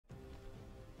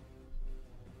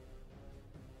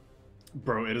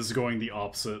Bro, it is going the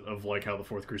opposite of like how the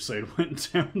Fourth Crusade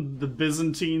went down. The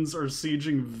Byzantines are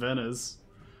sieging Venice.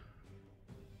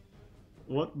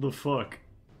 What the fuck?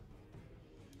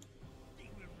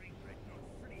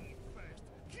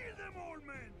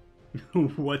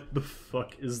 What the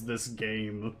fuck is this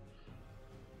game?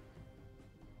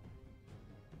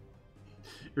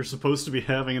 You're supposed to be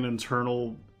having an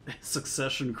internal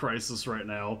succession crisis right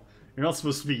now. You're not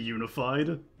supposed to be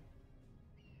unified.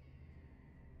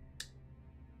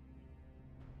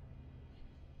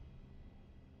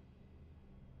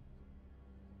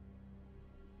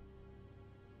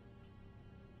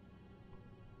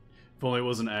 If only it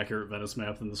was an accurate Venice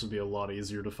map, then this would be a lot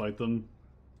easier to fight them.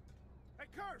 A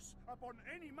curse upon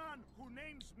any man who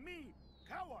names me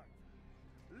coward.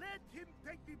 Let him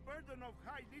take the burden of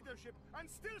high leadership and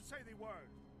still say the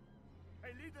word. A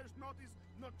leader's note is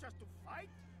not just to fight,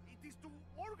 it is to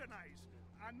organize.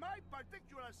 And my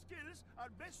particular skills are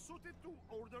best suited to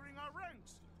ordering our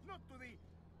ranks, not to the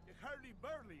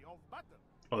hurly-burly of battle.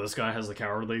 Oh, this guy has the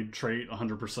cowardly trait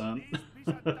 100%.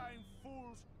 These Byzantine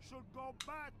fools should go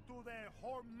back to their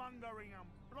whoremongering and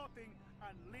plotting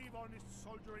and leave honest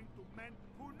soldiering to men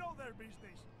who know their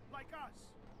business, like us.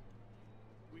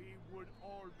 We would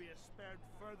all be spared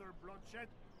further bloodshed,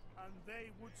 and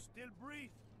they would still breathe.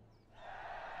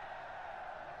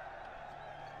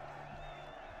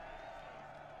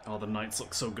 Oh, the knights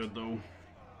look so good, though.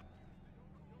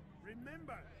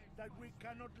 Remember that we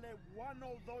cannot let one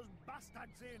of those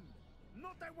bastards in.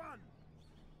 Not a one!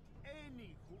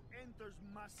 Any who enters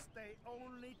must stay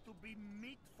only to be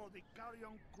meat for the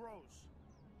carrion crows.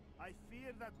 I fear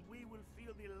that we will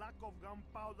feel the lack of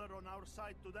gunpowder on our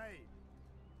side today.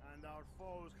 And our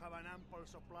foes have an ample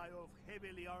supply of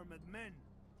heavily armored men.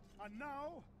 And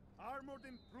now, armored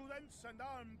in prudence and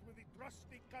armed with the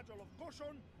trusty cudgel of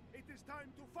caution, it is time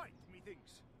to fight,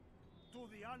 methinks. To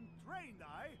the untrained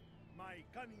eye, my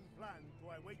cunning plan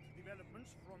to await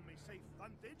developments from a safe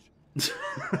vantage.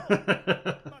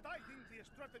 But I think the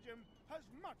stratagem has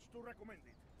much to recommend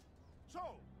it. So...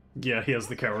 Yeah, he has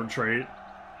the coward trait.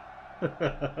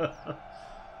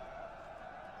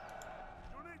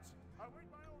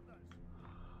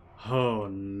 Oh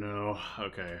no.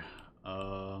 Okay.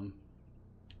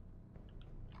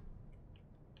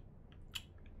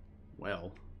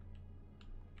 Well.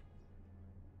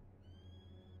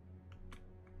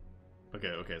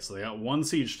 Okay, so they got one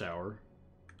siege tower.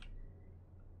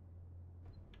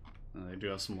 And they do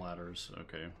have some ladders,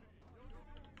 okay.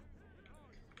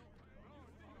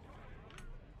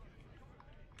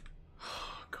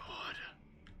 Oh god.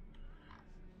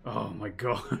 Oh my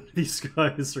god, these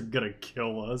guys are gonna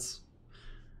kill us.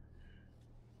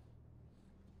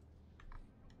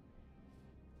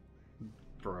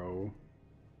 Bro.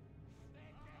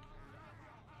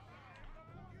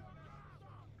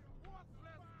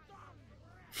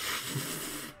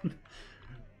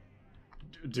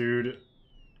 Dude.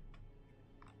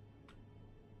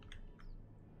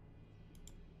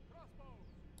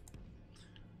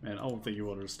 Man, I don't think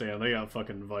you understand. They got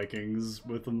fucking Vikings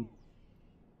with them.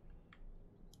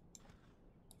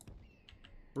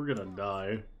 We're gonna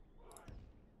die.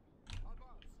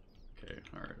 Okay,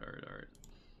 alright.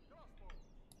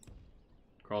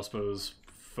 Crossbows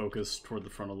focused toward the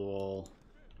front of the wall.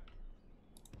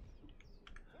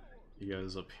 You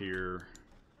guys up here.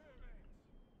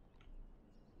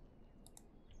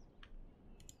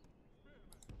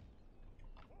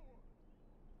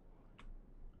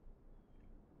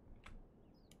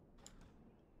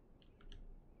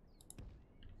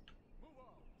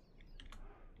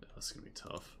 That's gonna be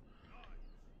tough.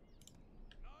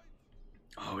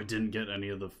 Oh, I didn't get any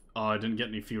of the... Oh, I didn't get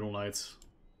any feudal knights.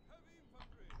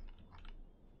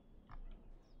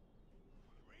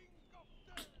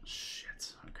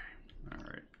 Shit. Okay.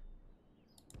 Alright.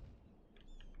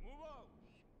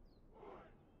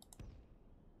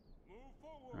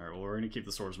 Alright, well, we're gonna keep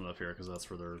the swordsmen up here, because that's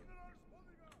where they're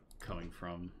coming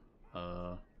from.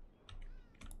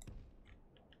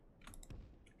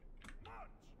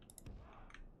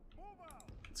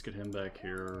 Let's get him back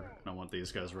here, and I want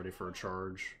these guys ready for a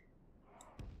charge.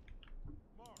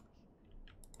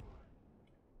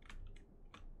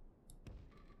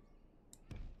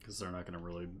 Because they're not going to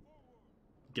really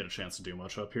get a chance to do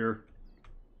much up here.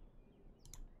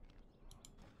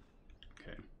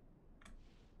 Okay.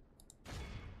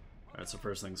 Alright, so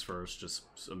first things first, just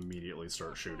immediately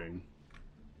start shooting.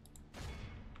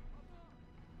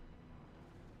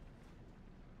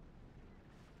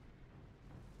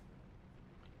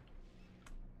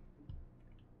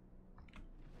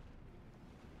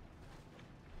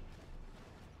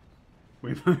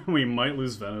 We might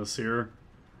lose Venice here.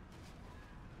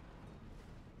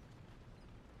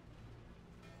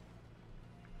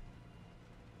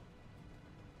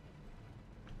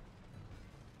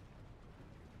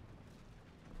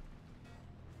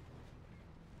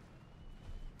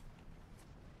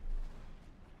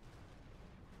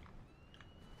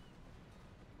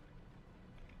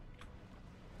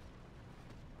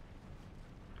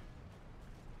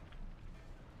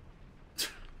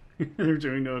 They're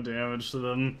doing no damage to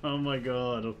them. Oh my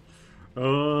god.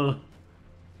 Oh.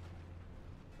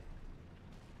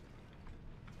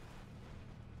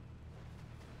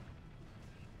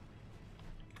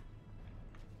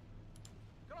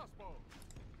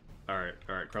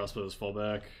 Alright, crossbows fall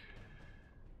back.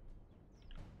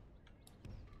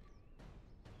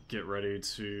 Get ready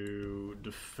to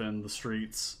defend the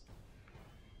streets.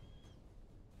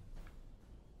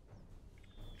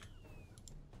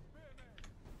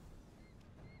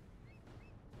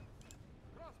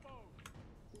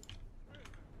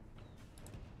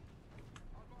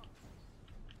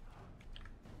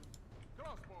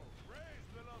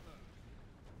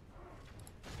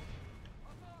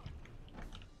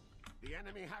 The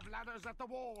enemy have ladders at the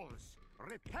walls.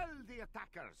 Repel the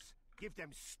attackers. Give them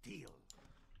steel.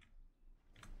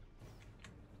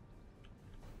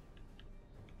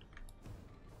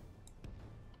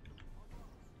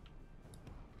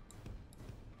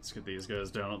 Let's get these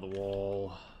guys down at the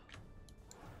wall.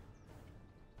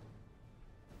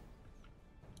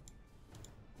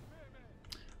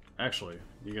 Actually,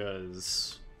 you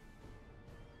guys...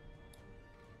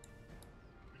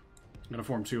 I'm gonna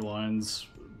form 2 lines.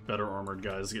 Better armored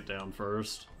guys get down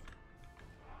first.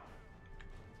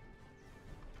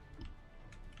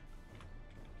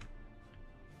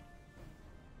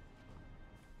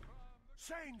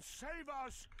 Saints, save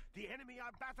us! The enemy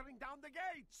are battering down the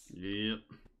gates!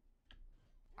 Yep.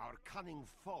 Our cunning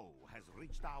foe has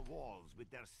reached our walls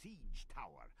with their siege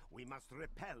tower. We must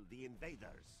repel the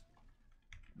invaders.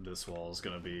 This wall is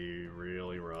gonna be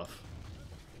really rough.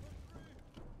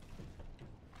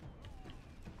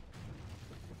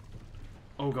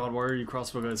 Oh god, why are you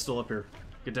crossbow guys still up here?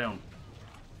 Get down.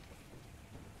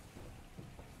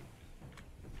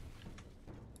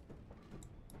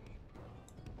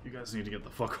 You guys need to get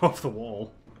the fuck off the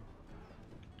wall.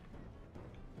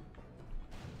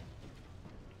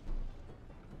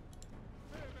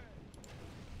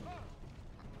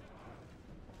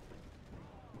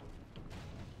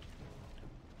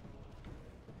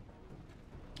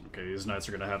 Okay, these knights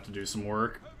are gonna have to do some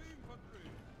work.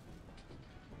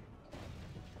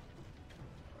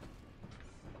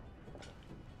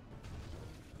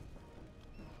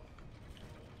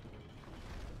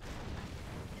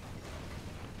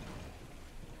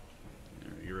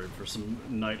 You ready for some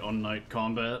knight-on-knight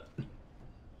combat?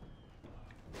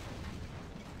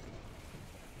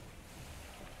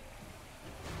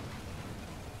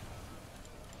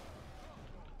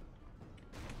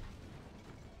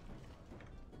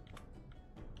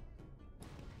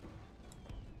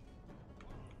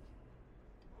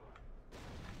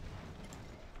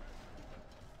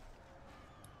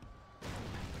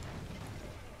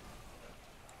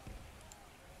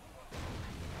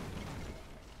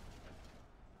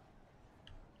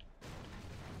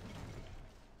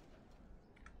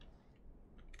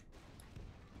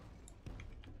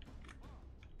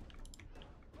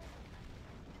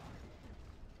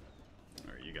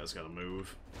 You guys gotta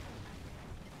move.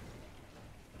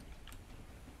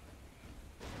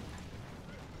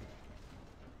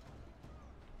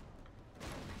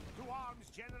 To arms,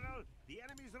 General! The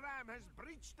enemy's ram has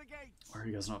breached the gates! Why are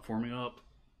you guys not forming up?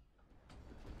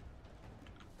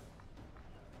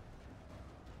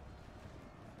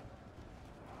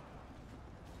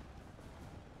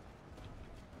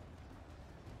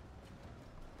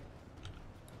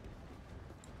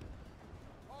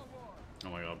 Oh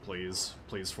my god, please.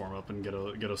 Please form up and get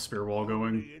a spear wall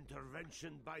going. Only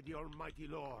intervention by the Almighty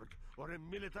Lord or a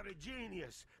military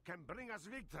genius can bring us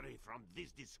victory from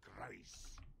this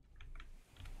disgrace.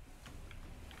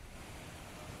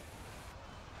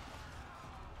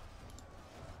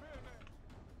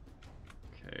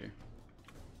 Okay.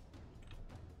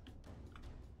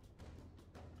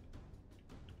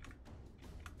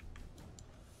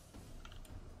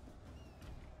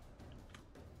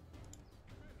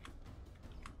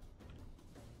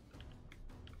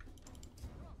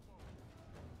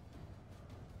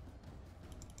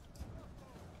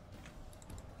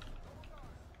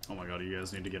 Oh my god, you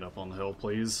guys need to get up on the hill,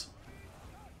 please.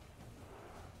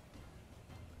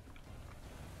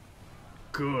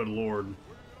 Good lord.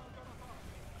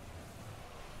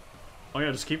 Oh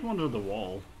yeah, just keep them under the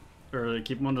wall. Or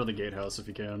keep them under the gatehouse if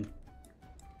you can.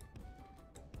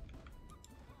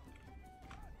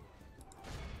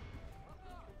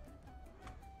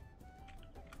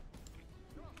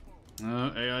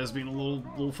 AI's being a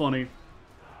little funny.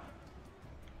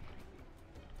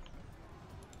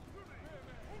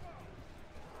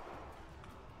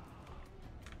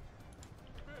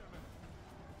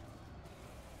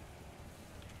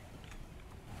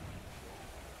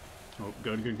 Oh,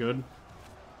 good.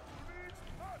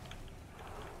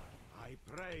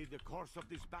 course of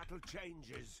this battle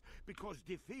changes, because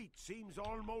defeat seems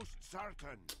almost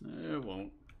certain. It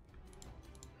won't.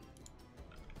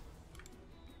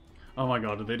 Oh my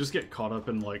god, did they just get caught up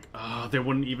in, like, they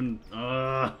wouldn't even,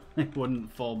 they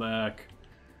wouldn't fall back.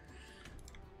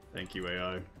 Thank you,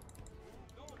 AI.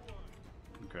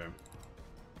 Okay.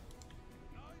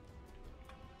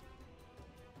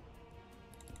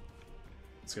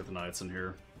 Let's get the knights in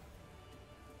here.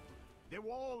 The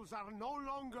walls are no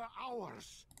longer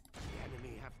ours. The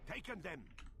enemy have taken them.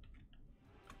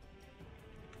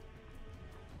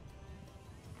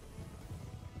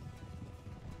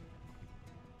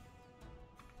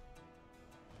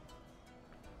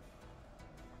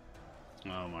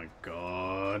 Oh my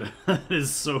god. That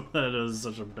is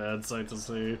such a bad sight to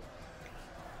see.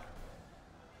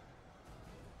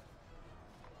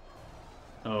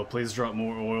 Oh, please drop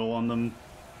more oil on them.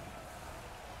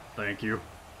 Thank you.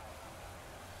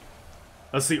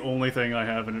 That's the only thing I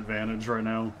have an advantage right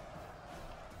now.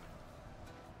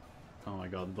 Oh my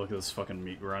god, look at this fucking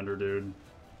meat grinder, dude.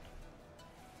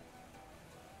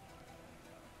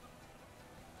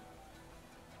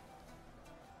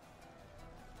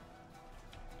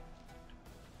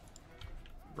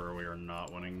 Bro, we are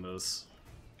not winning this.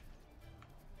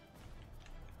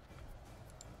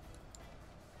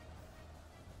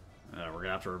 We're gonna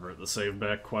have to revert the save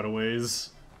back quite a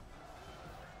ways.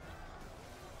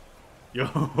 Yo!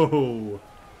 Oh,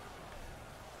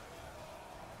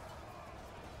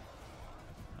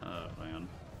 man.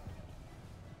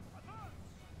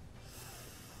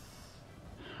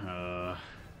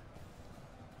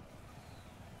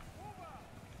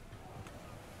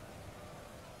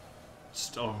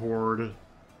 Just a horde.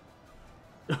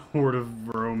 A horde of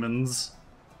Romans.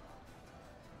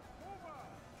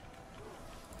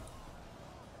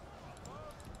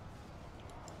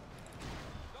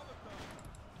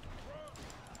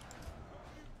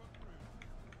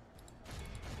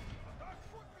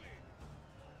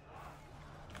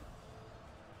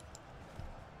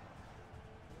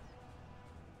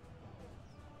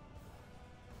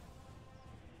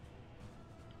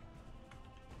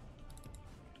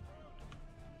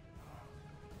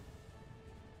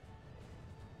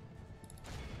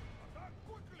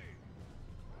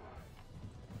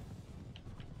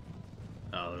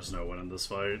 Oh, there's no winning this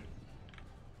fight.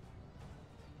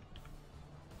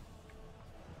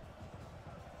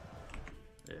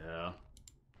 Yeah.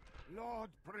 Lord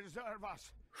preserve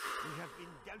us. We have been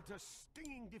dealt a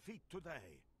stinging defeat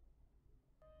today.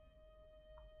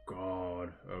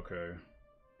 God, okay.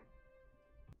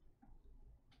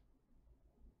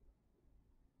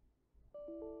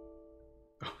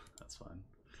 Oh, that's fine.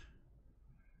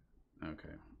 Okay.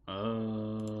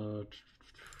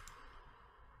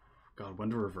 God,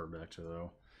 when to revert back to,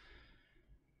 though?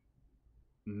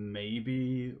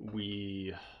 Maybe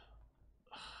we...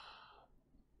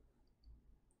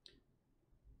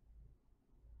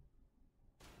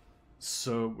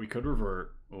 So, we could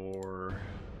revert, or...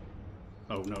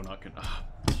 Oh, no, not gonna...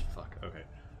 fuck, okay.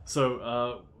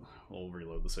 So, we'll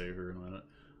reload the save here in a minute.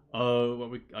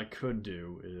 What I could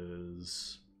do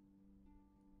is...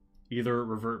 either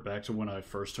revert back to when I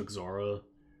first took Zara,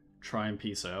 try and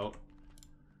peace out,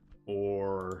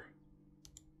 or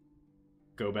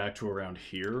go back to around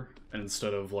here, and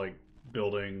instead of, like,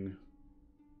 getting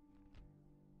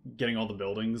all the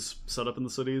buildings set up in the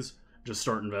cities, just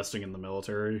start investing in the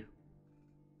military.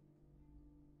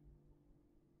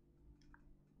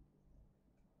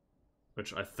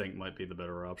 Which I think might be the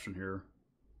better option here.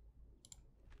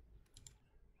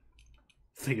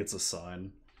 I think it's a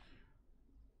sign.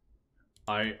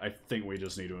 I think we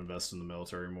just need to invest in the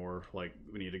military more. Like,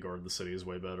 we need to guard the cities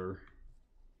way better.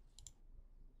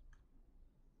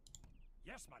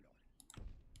 Yes, my lord.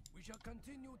 We shall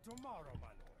continue tomorrow, my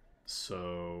lord.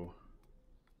 So,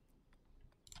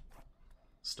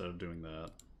 instead of doing that,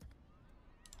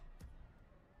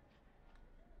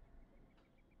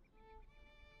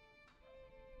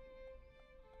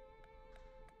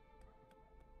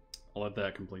 I'll let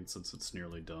that complete since it's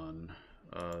nearly done.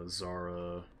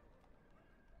 Zara...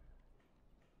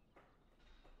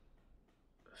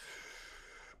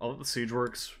 I'll let the siege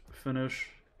works finish.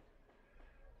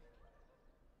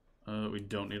 We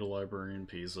don't need a library in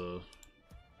Pisa.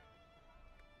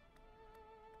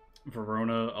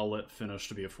 Verona, I'll let finish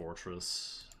to be a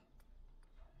fortress.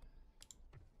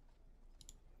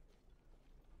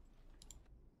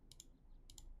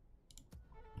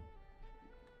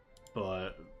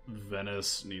 But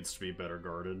Venice needs to be better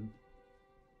guarded.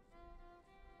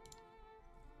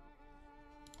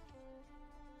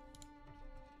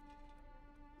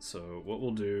 So what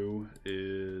we'll do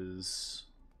is...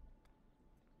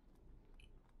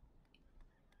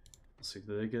 Let's see,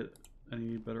 do they get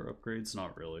any better upgrades?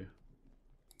 Not really.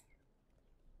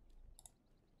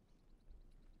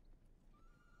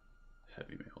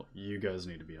 Heavy mail. You guys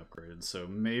need to be upgraded. So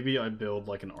maybe I build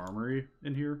like an armory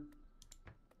in here.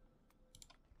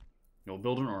 You'll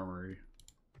build an armory.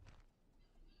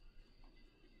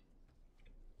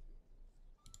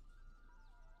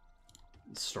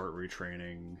 Start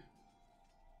retraining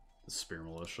the spear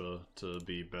militia to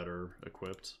be better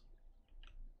equipped.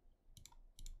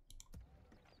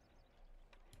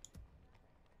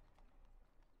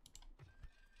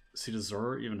 See, does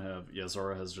Zara even have... Yeah,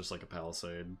 Zara has just like a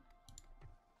palisade.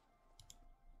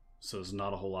 So there's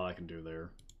not a whole lot I can do there.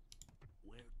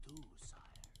 Where to, sire?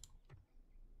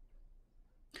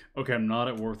 Okay, I'm not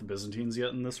at war with the Byzantines yet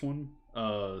in this one.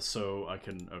 So I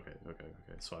can... Okay,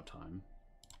 so I have time.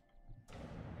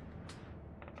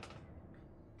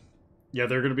 Yeah,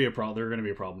 they're gonna be a problem. They're gonna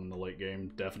be a problem in the late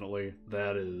game, definitely.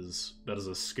 That is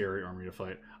a scary army to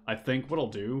fight. I think what I'll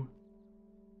do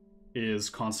is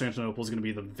Constantinople is gonna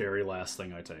be the very last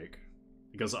thing I take,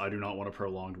 because I do not want a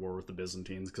prolonged war with the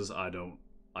Byzantines, because I do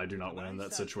not win in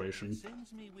that situation.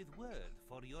 Sends me with word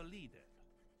for your leader.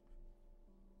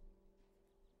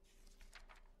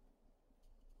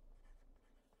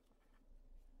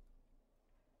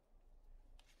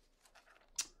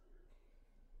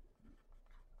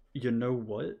 You know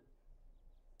what?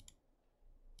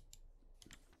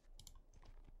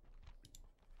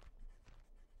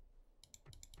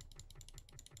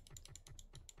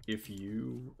 If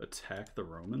you attack the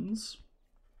Romans,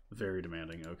 very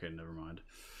demanding. Okay, never mind.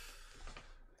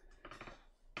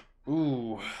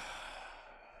 Ooh.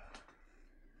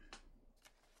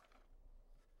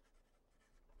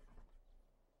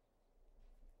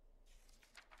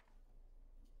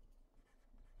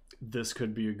 This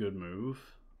could be a good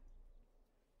move.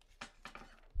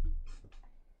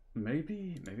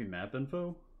 Maybe map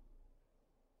info?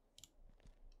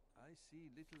 I see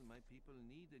little my people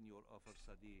need in your offer,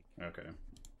 Sadiq. Okay.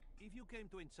 If you came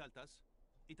to insult us,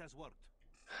 it has worked.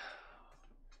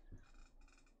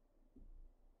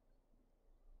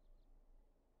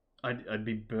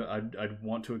 I'd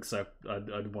want to accept.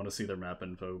 I'd want to see their map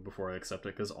info before I accept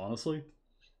it, because honestly,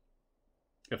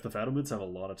 if the Fatimids have a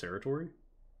lot of territory,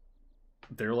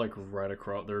 they're like right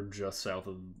across. They're just south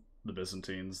of the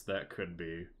Byzantines. That could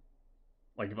be,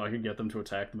 like, if I could get them to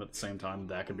attack them at the same time,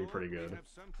 that could be pretty good. We have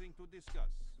something to discuss.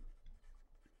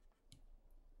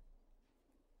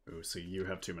 Ooh, see, you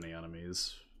have too many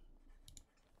enemies.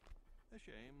 A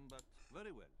shame, but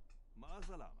very well.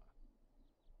 Ma'azalama.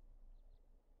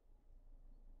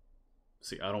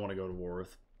 See, I don't want to go to war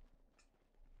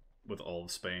with all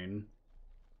of Spain.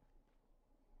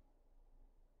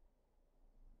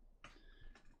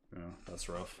 Yeah, that's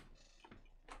rough.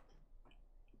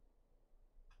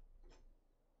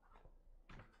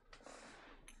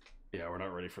 Yeah, we're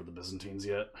not ready for the Byzantines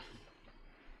yet.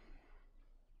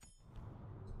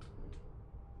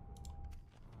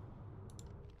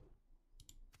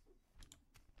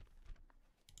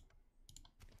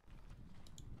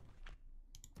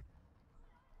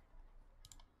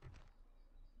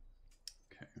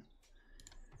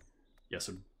 Yeah,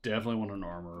 so definitely want an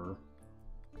armorer.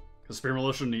 Because Spear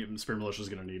Militia is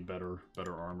gonna need better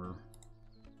armor.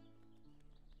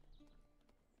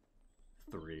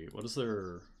 3. What is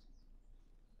their...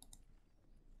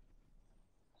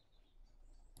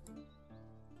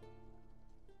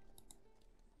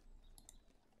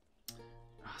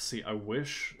 See, I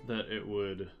wish that it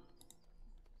would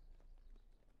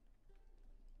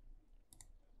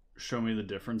show me the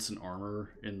difference in armor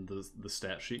in the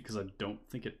stat sheet, because I don't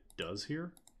think it does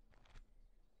here.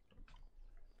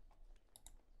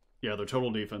 Yeah, their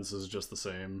total defense is just the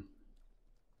same.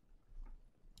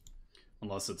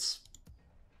 Unless it's...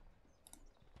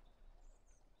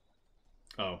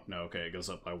 Oh, no, okay, it goes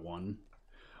up by 1.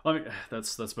 I mean,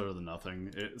 that's better than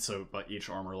nothing. So, but each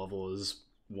armor level is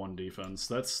 1 defense.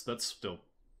 That's still,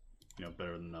 you know,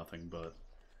 better than nothing, but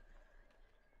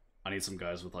I need some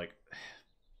guys with, like,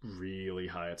 really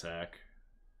high attack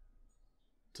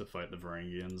to fight the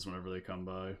Varangians whenever they come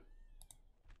by.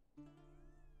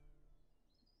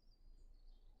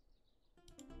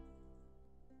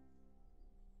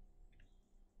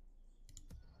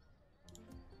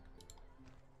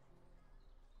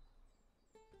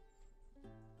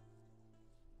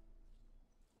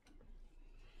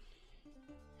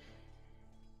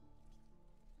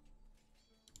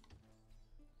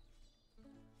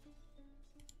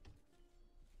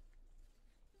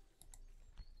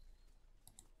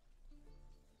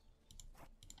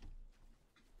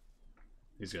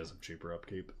 These guys have cheaper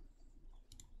upkeep.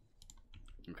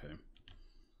 Okay.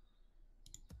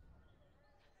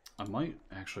 I might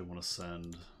actually want to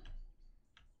send...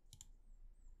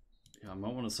 Yeah, I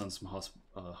might want to send some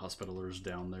hospitalers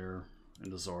down there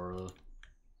into Zara.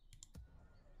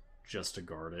 Just to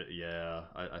guard it. Yeah,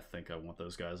 I think I want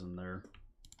those guys in there.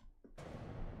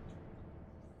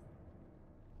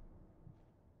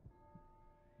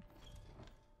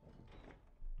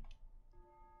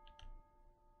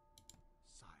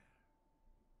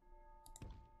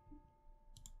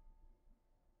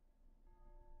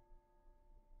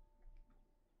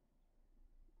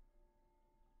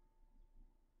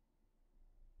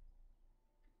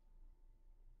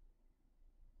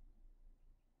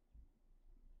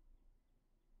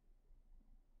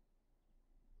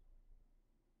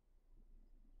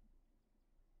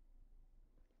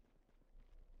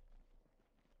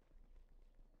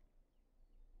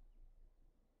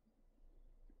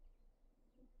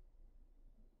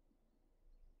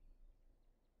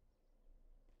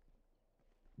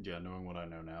 Yeah, knowing what I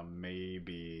know now,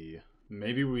 maybe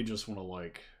we just want to,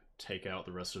 like, take out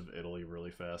the rest of Italy really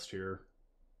fast here.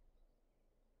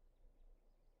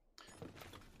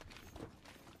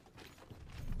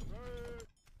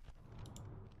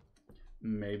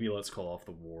 Maybe let's call off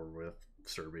the war with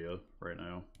Serbia right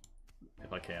now,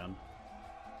 if I can.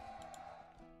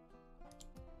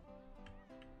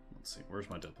 Let's see, where's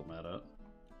my diplomat at?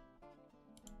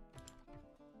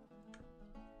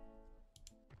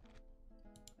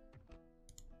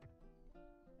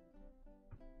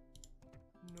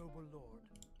 Noble lord.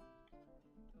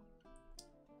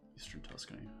 Eastern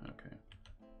Tuscany, okay.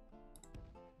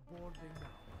 Boarding now.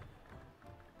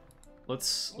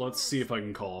 Let's see if I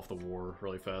can call off the war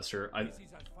really fast here. This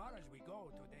is as far as we go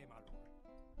today, my lord.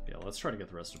 Yeah, let's try to get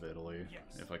the rest of Italy, Yes.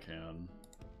 if I can.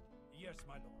 Yes,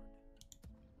 my lord.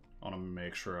 I want to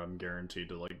make sure I'm guaranteed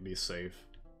to, like, be safe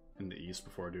in the east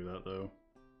before I do that, though.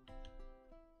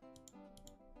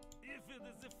 If it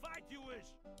is the fight you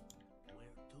wish.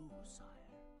 Where to, sire?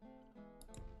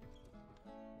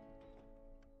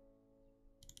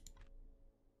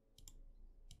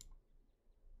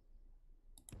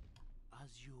 As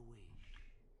you wish.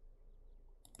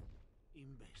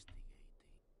 Investigating.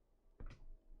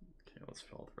 Okay, let's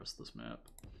fill out the rest of this map.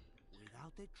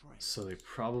 Without a trace. So they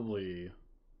probably...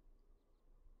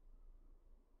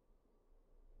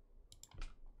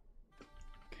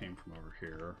 came from over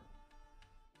here.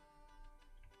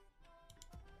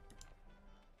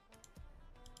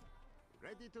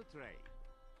 Ready to trade.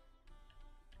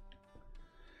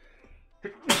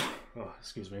 Oh,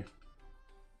 excuse me.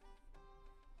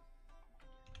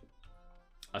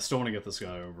 I still want to get this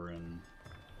guy over in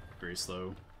Greece,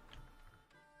 though.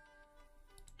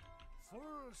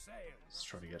 Full sail. Let's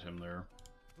try to get him there.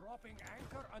 Dropping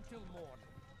anchor until morning.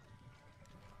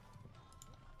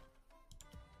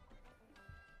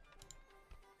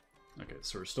 Okay,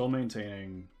 so we're still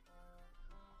maintaining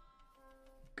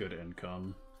good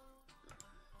income.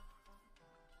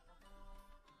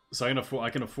 So I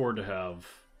can afford to have,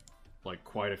 like,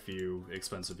 quite a few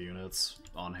expensive units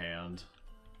on hand.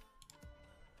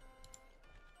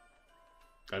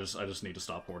 I just need to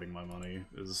stop hoarding my money,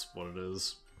 is what it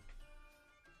is.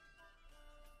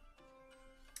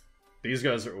 These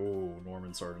guys are... Oh,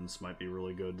 Norman Sergeants might be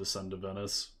really good to send to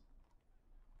Venice.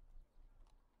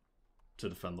 To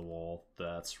defend the wall.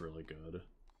 That's really good.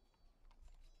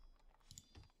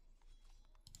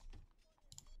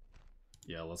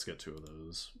 Yeah, let's get 2 of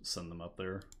those. Send them up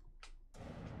there.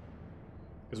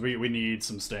 Because we need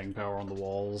some staying power on the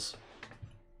walls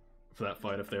for that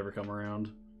fight if they ever come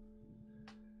around.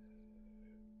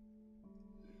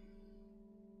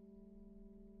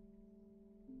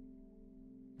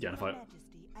 Yeah, and if Your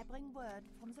Majesty, I bring word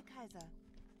from the Kaiser.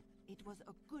 It was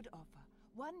a good offer,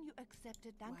 one you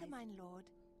accepted. Danke, mein Lord.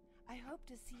 I hope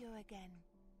to see you again.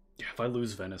 Yeah, if I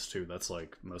lose Venice too, that's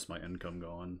like most of my income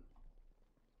gone.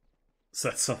 So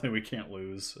that's something we can't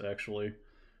lose, actually.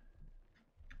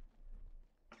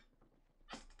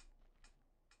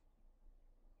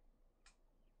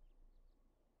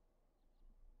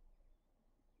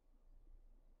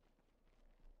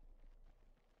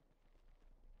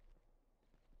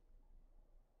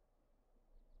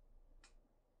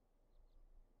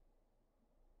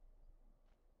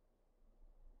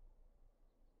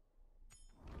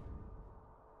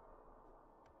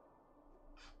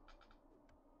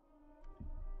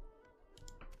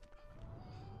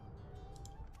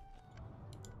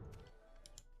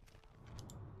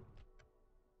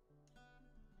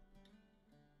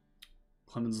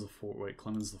 Clemens the Fourth. Wait,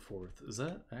 Clemens the Fourth. Is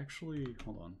that actually?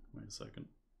 Hold on. Wait a second.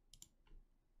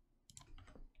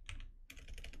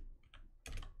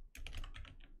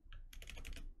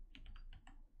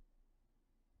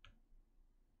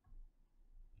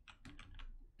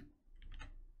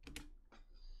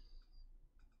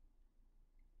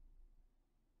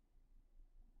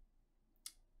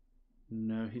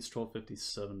 No, he's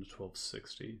 1257 to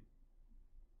 1260.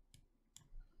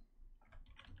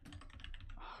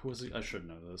 Who was he? I should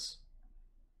know this.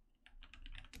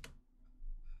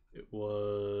 It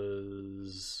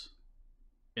was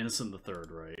Innocent the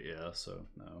Third, right? Yeah, so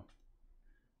no.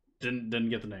 Didn't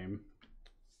get the name.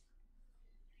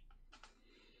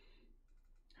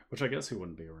 Which I guess he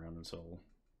wouldn't be around until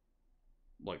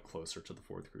like closer to the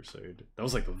Fourth Crusade. That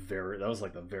was like the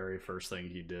very first thing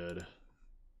he did.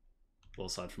 Well,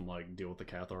 aside from like deal with the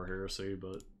Cathar heresy,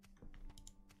 but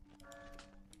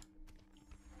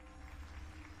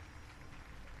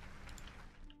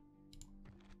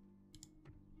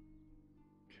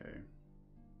okay.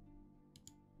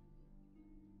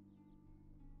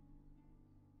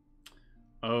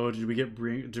 Oh, did we get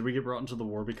brought into the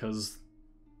war because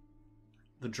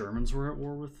the Germans were at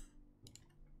war with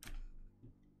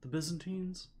the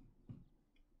Byzantines?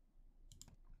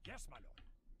 Yes, my lord.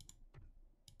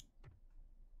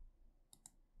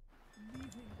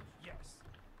 Yes.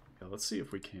 Yeah, let's see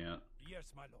if we can't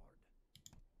Yes, my lord.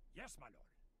 Yes, my lord.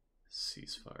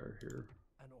 ceasefire here.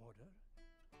 An order?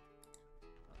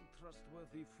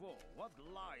 Untrustworthy foe. What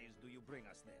lies do you bring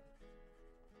us then?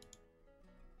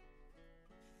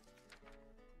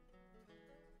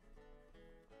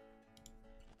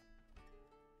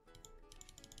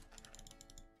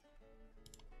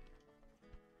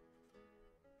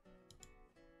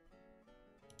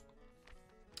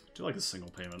 Do like a single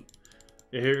payment.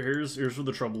 Yeah, here's for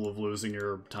the trouble of losing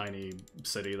your tiny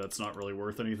city that's not really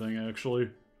worth anything, actually.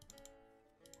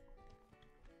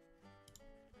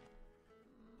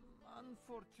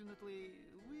 Unfortunately,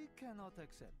 we cannot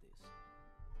accept this.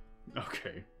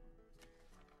 Okay.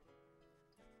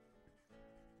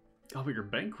 Oh, but you're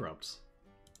bankrupt.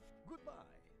 Goodbye.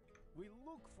 We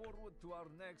look forward to our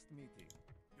next meeting.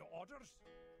 Your orders?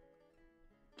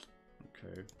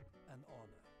 Okay. An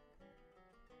honor.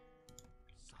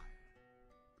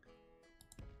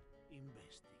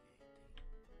 Investigating.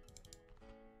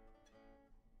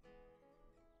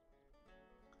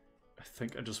 I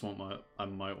think I just want I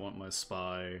might want my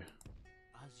spy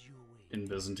As you wait, in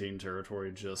Byzantine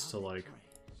territory just to like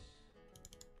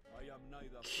I am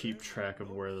neither keep friend track of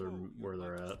nor where foe,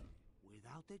 they're Your at. Majesty.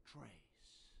 Without a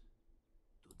trace.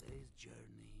 Today's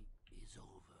journey is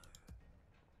over.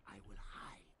 I will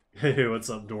hide. Hey, what's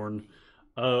up, Dorn?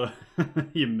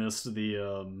 You missed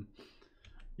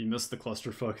the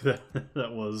clusterfuck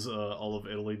that was all of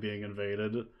Italy being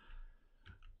invaded.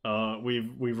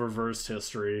 We've reversed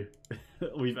history.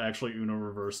 We've actually Uno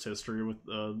reversed history with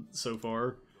so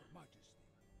far.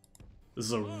 This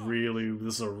is a really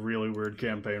weird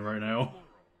campaign right now.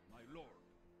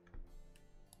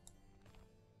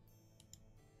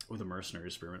 With a mercenary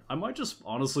experiment. I might just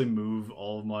honestly move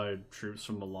all of my troops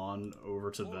from Milan over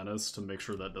to Venice to make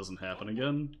sure that doesn't happen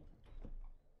again.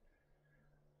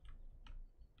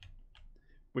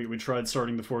 We tried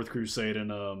starting the Fourth Crusade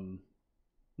and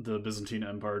the Byzantine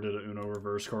Empire did an Uno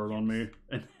reverse card on me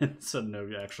and said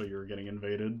no, actually you're getting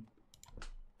invaded.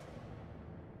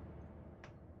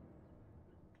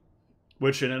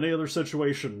 Which in any other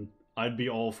situation I'd be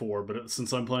all for, but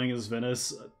since I'm playing as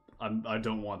Venice, I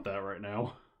don't want that right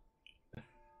now.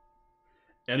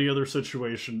 Any other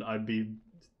situation, I'd be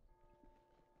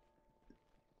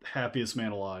happiest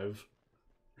man alive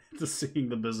to seeing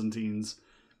the Byzantines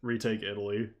retake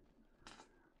Italy.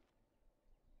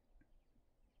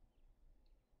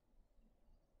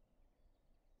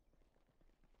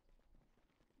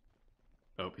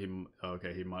 Oh,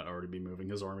 okay, he might already be moving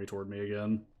his army toward me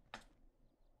again.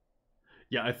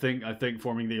 Yeah, I think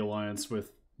forming the alliance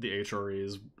with the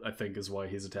HREs, I think, is why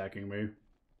he's attacking me,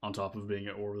 on top of being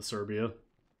at war with Serbia.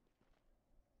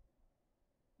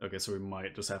 Okay, so we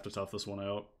might just have to tough this one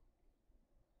out.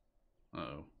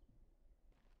 Uh-oh.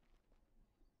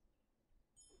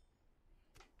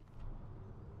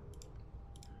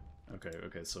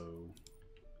 Okay, so...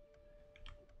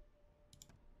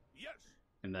 Yes.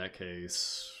 in that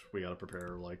case, we gotta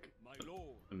prepare, like,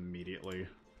 immediately.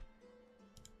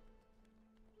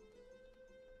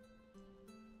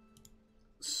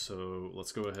 So,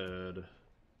 let's go ahead...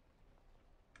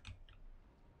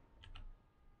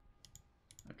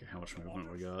 Okay, how much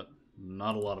movement we got?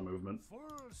 Not a lot of movement. Full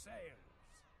sails.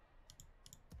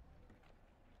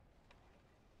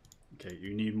 Okay,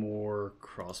 you need more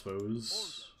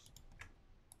crossbows.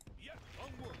 Yes,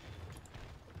 onward.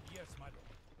 Yes, my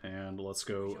lord. And let's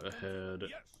go ahead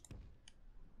Yes,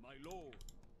 my lord.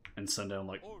 and send down,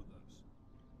 like... Orders.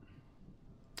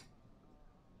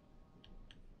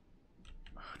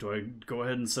 Do I go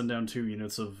ahead and send down 2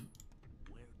 units of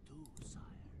Where to, sire?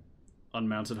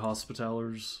 unmounted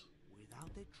hospitallers?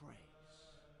 Without a trace.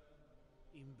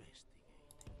 Investigate.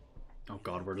 Oh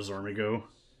god, where does army go?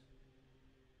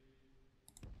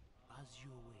 As you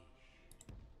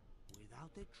wish, without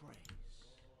a trace.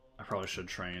 I probably should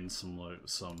train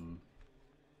some.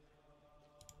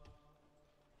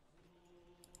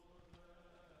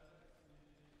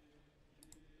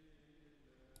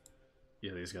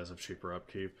 Yeah, these guys have cheaper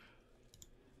upkeep.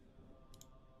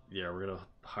 Yeah, we're gonna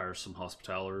hire some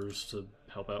hospitalers to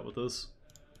help out with this.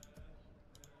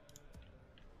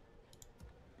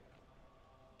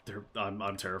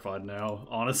 I'm terrified now,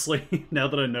 honestly. Now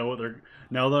that I know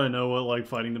what like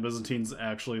fighting the Byzantines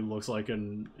actually looks like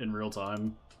in real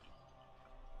time,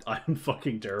 I'm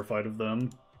fucking terrified of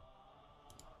them.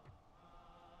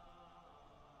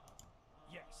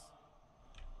 Yes.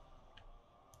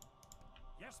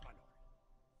 Yes, my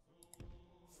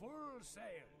lord. Full sails.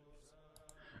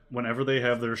 Whenever they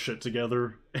have their shit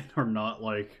together and are not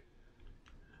like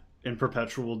in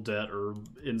perpetual debt or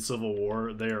in civil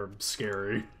war, they are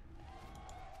scary.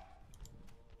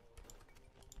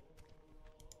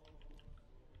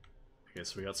 Okay,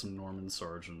 so we got some Norman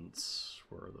sergeants.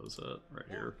 Where are those at? Right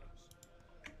here.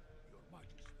 Your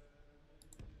Majesty.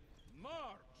 March!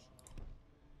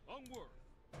 Onward!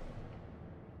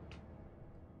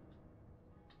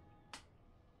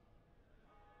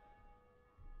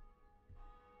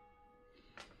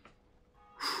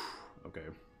 Okay.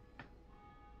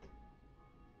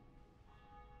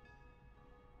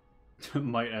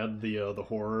 Might add the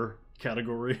horror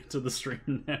category to the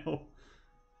stream now.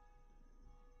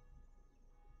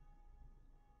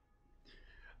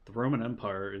 The Roman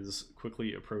Empire is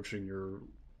quickly approaching your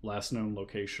last known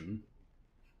location.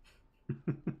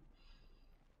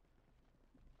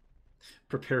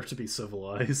 Prepare to be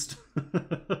civilized.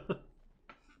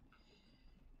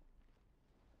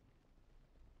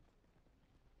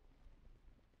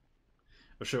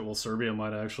 Oh shit, well Serbia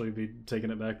might actually be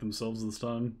taking it back themselves this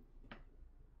time.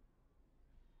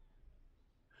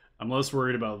 I'm less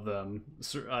worried about them.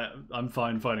 I'm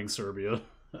fine fighting Serbia.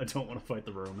 I don't want to fight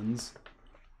the Romans.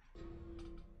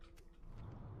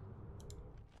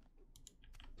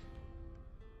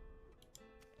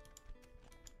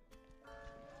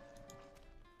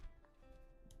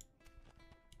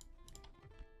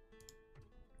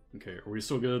 Okay, are we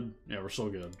still good? Yeah, we're still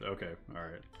good. Okay,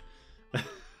 alright. I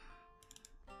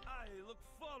look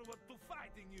forward to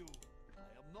fighting you. I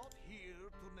am not here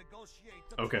to negotiate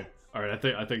the Okay, truce. alright,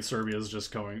 I think Serbia is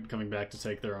just coming back to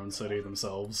take their own city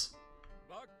themselves.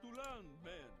 Back to land,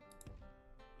 men.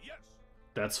 Yes.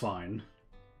 That's fine.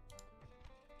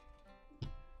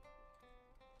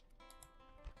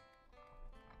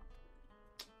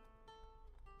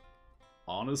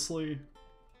 Honestly,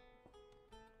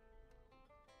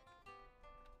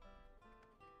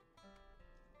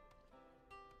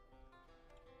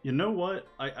 you know what?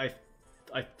 I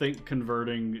think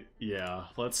converting, I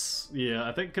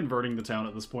think converting the town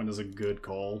at this point is a good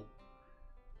call.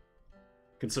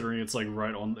 Considering it's like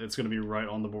it's going to be right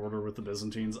on the border with the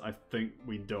Byzantines. I think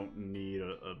we don't need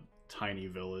a tiny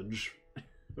village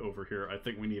over here. I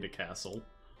think we need a castle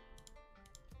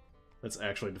that's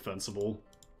actually defensible.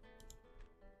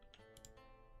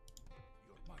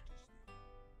 Your Majesty.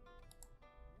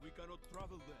 We cannot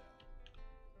travel there.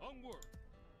 Onward.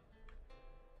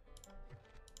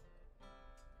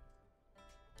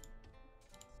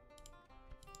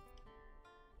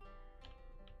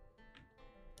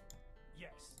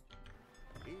 Yes.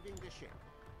 Leaving the ship.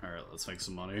 Alright, let's make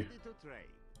some money. Ready to trade.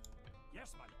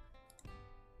 Yes, my lord.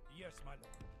 Yes, my lord.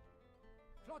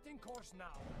 Plotting course now.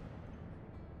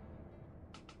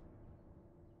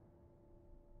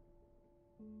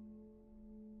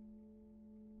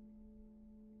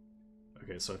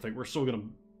 Okay, so I think we're still gonna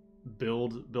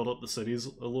build up the cities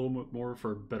a little bit more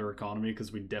for better economy,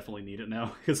 because we definitely need it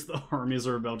now, because the armies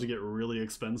are about to get really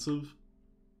expensive.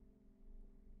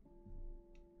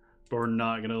 But we're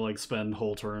not gonna like spend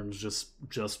whole turns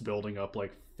just building up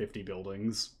like 50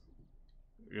 buildings.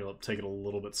 You know, take it a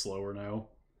little bit slower now.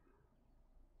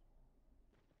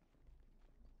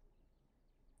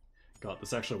 God,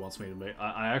 this actually wants me to make...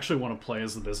 I actually want to play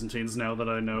as the Byzantines now that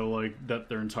I know, like, that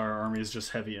their entire army is just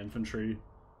heavy infantry.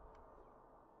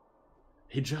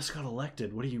 He just got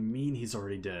elected. What do you mean he's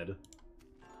already dead?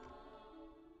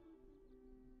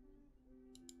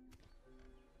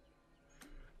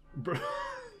 Bro,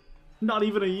 not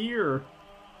even a year.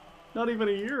 Not even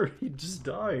a year. He just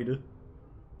died.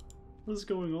 What is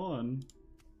going on?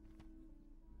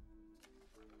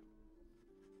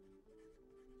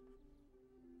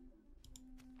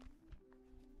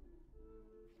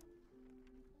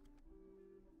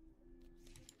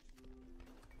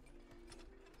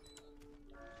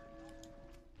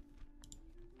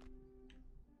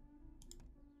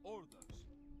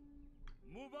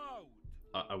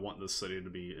 I want this city to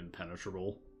be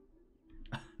impenetrable.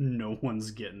 No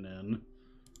one's getting in.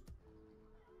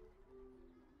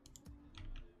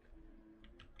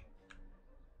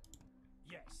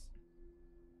 Yes.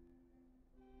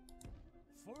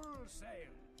 Full sail.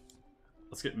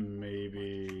 Let's get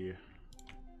maybe...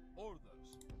 Orders.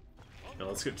 Yeah,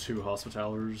 let's get 2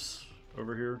 hospitalers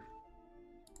over here.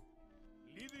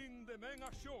 Leading the men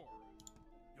ashore.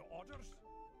 Your orders?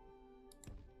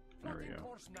 There we Plotting go.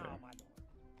 course now, Okay. my lord.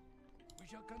 We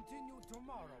shall continue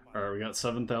tomorrow, my Alright, we got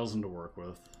 7,000 to work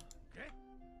with. Okay?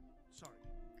 Sorry.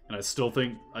 And I still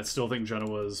think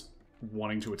Genoa is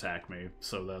wanting to attack me,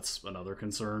 so that's another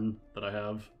concern that I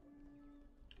have.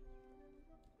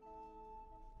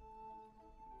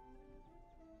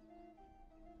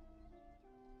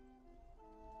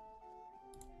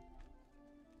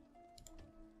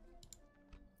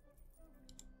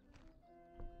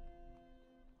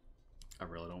 I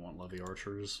really don't want levy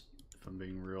archers, if I'm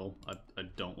being real. I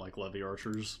don't like levy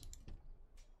archers.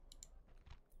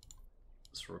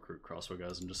 Just recruit crossbow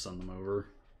guys and just send them over.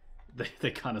 They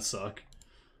kind of suck.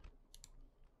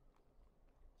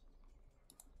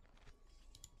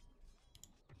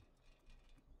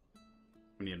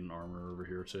 We need an armor over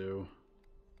here too.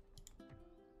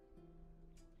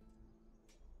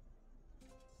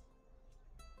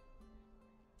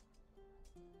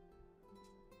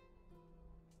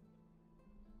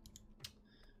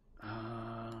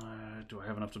 Do I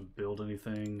have enough to build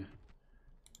anything?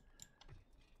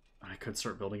 I could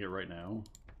start building it right now.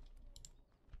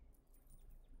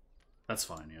 That's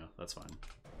fine, yeah, that's fine.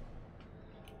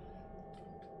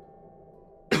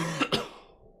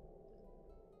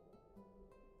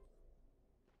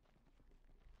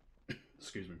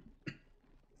 Excuse me.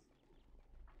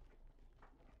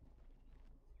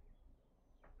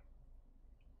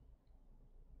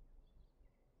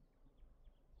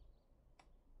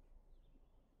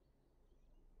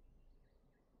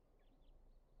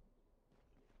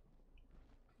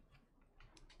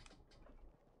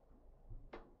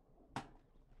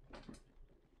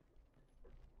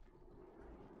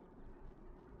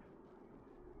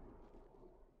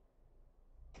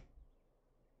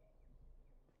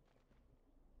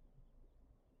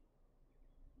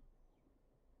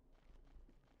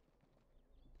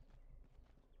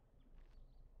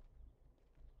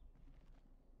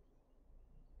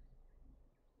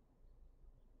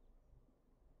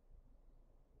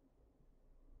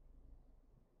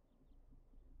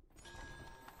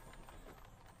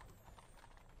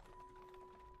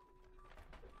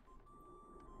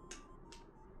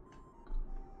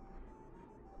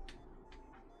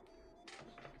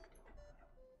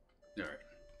 Alright.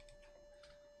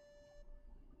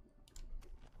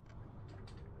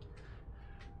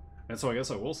 And so I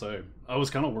guess I will say, I was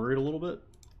kind of worried a little bit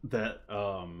that,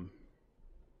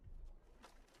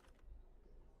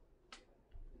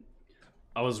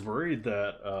 I was worried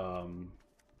that,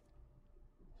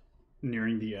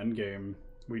 nearing the end game,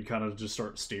 we'd kind of just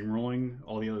start steamrolling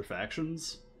all the other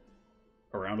factions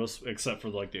around us, except for,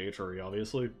 like, the HRE,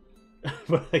 obviously.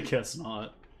 But I guess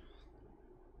not.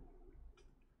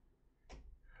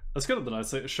 That's kind of the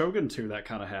nice thing. Shogun 2, that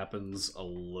kind of happens a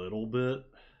little bit.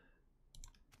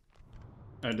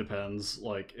 It depends.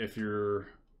 Like, if you're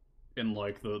in,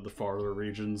 like, the farther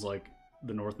regions, like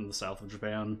the north and the south of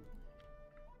Japan,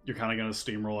 you're kind of going to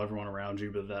steamroll everyone around you,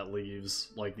 but that leaves,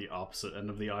 like, the opposite end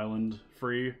of the island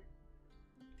free.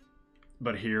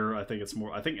 But here, I think it's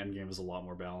more... I think Endgame is a lot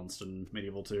more balanced in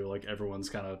Medieval 2. Like, everyone's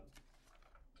kind of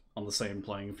on the same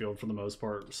playing field for the most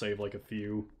part, save, like, a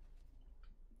few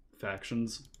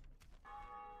factions.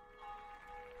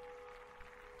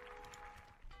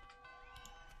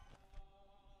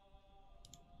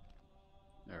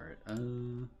 Alright,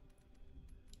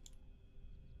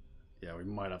 yeah, we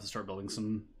might have to start building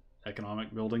some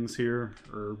economic buildings here,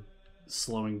 or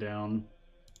slowing down.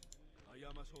 I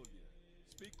am a soldier.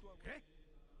 Speak to a... Okay?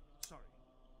 Sorry.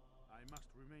 I must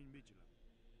remain vigilant.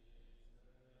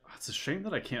 It's a shame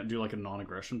that I can't do, like, a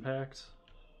non-aggression pact.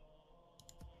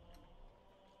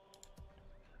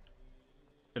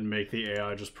 And make the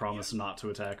AI just promise not to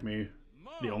attack me.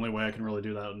 The only way I can really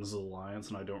do that is an alliance,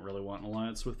 and I don't really want an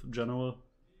alliance with Genoa.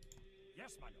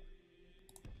 Yes, my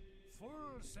lord.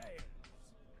 Full sails.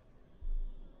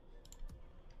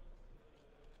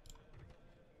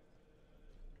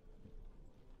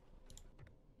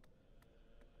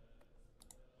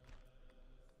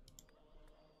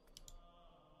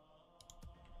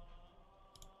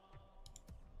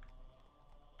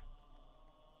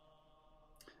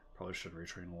 Probably should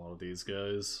retrain a lot of these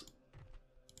guys.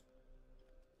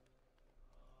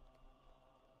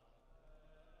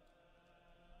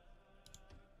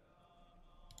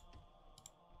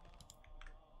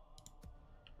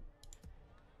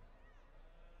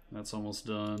 That's almost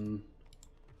done.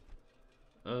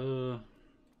 Go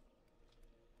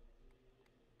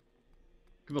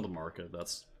to the market.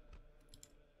 That's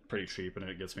pretty cheap, and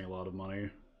it gets me a lot of money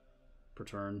per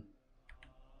turn.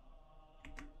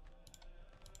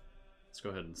 Let's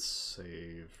go ahead and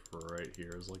save right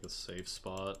here as like a safe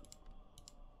spot.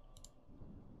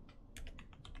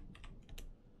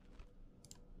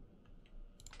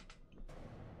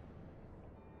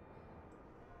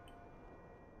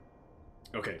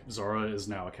 Okay, Zara is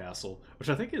now a castle, which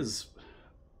I think it's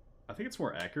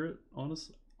more accurate,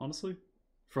 honestly.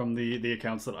 From the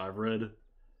accounts that I've read,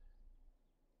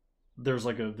 there's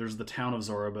the town of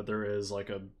Zara, but there is like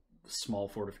a small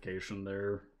fortification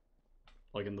there,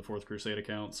 like in the Fourth Crusade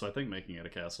account. So I think making it a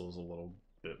castle is a little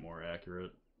bit more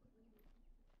accurate.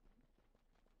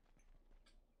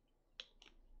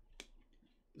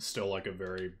 Still like a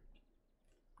very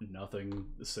nothing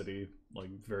city, like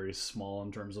very small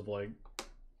in terms of like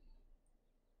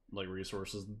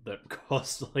resources that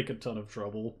cost like a ton of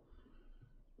trouble.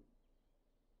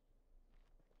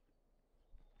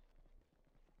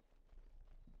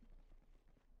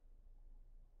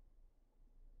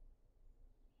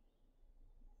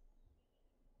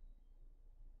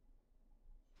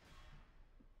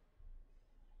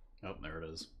 Oh, there it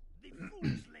is. The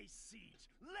fools lay siege.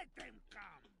 Let them come.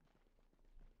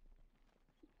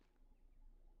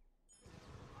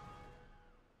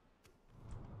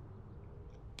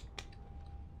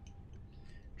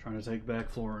 Trying to take back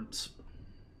Florence.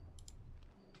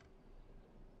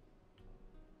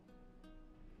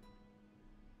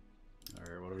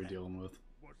 Alright, what are we dealing with?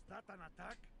 Was that an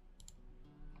attack?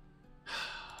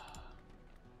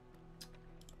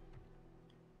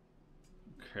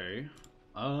 Okay.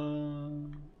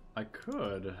 I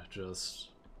could just...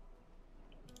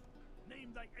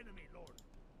 Name thy enemy, Lord.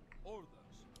 Orders.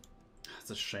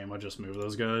 It's a shame I just moved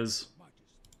those guys. Majesty.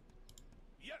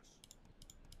 Yes.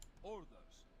 Orders.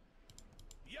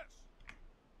 Yes.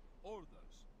 Orders.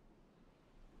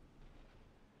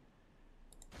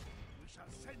 We shall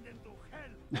send them to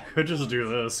hell. I could just do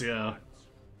this, yeah.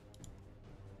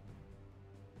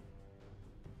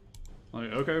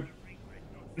 Like, okay.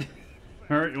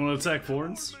 Alright, you want to attack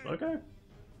Florence? Okay.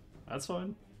 That's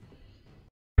fine.